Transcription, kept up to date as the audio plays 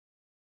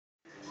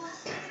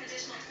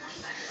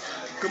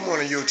Good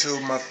morning,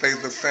 YouTube, my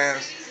Facebook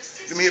fans.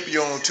 Let me hit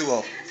you on to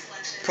a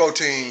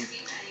protein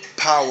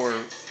power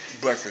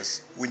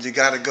breakfast. When you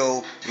gotta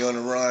go, you're on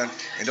the run,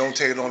 and don't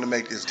take long to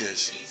make this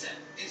dish.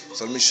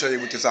 So let me show you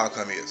what this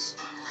outcome is.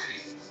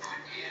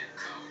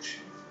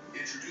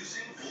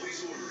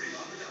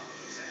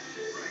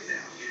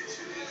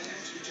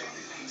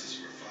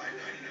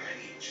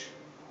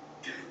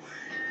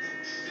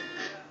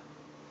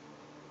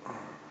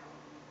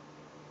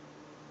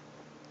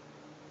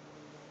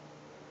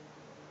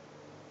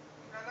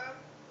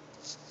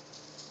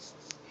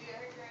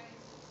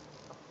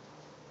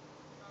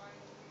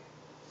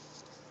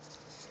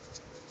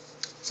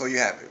 So you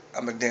have it.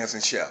 I'm a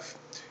dancing chef.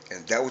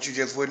 And that what you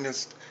just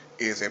witnessed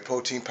is a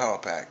protein power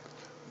pack.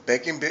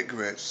 Bacon bit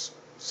grits,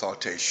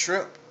 sauteed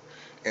shrimp,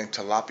 and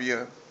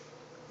tilapia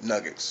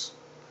nuggets.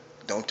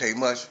 Don't take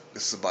much.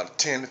 This is about a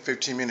 10 to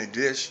 15 minute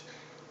dish.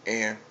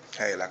 And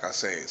hey, like I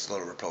say, it's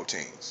loaded with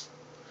proteins.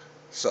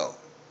 So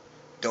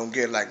don't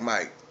get like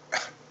Mike.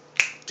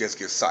 Just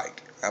get psyched.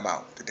 I'm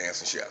out, the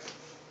dancing chef.